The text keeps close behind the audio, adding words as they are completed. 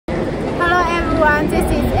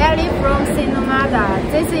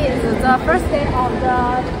This is the first day of the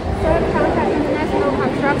third Contract International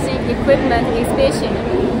Construction Equipment Exhibition.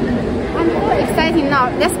 I'm so excited now.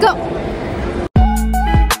 Let's go!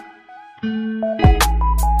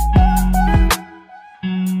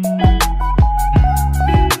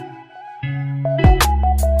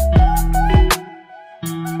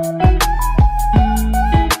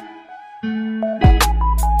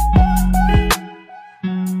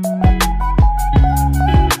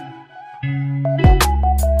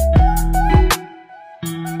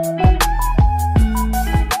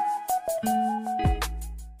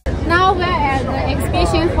 Now we're at the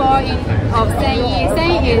exhibition hall of SANY.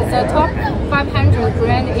 SANY is the top 500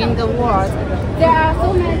 brand in the world. There are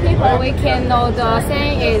so many people we can know the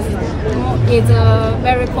SANY is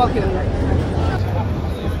very popular.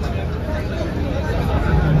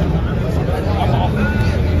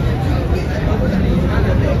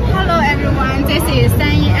 Hello everyone, this is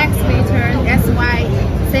SANY Excavator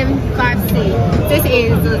SY75C. This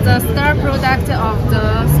is the star product of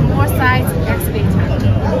the small size excavator.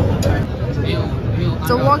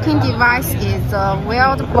 The working device is a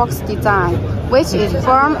weld box design, which is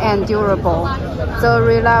firm and durable. The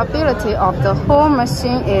reliability of the whole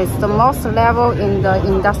machine is the most level in the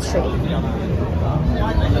industry.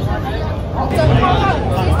 The power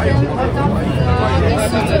system adopts the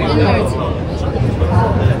ISUZU energy,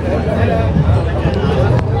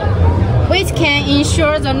 which can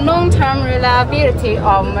ensure the long-term reliability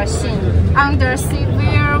of machine under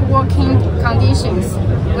severe working conditions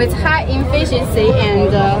with high efficiency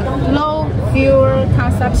and low fuel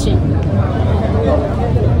consumption.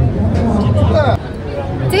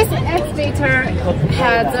 This excavator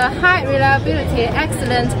has a high reliability,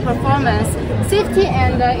 excellent performance, safety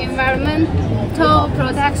and environmental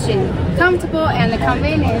protection, comfortable and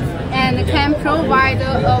convenient, and can provide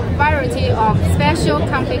a variety of special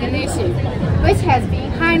configurations, which has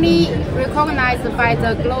been highly recognized by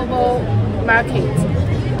the global market.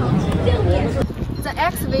 The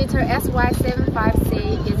excavator SY75C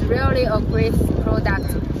is really a great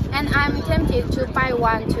product, and I'm tempted to buy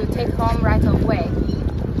one to take home right away.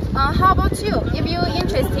 How about you? If you're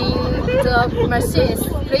interested in the machines,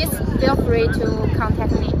 please feel free to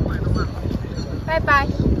contact me. Bye bye.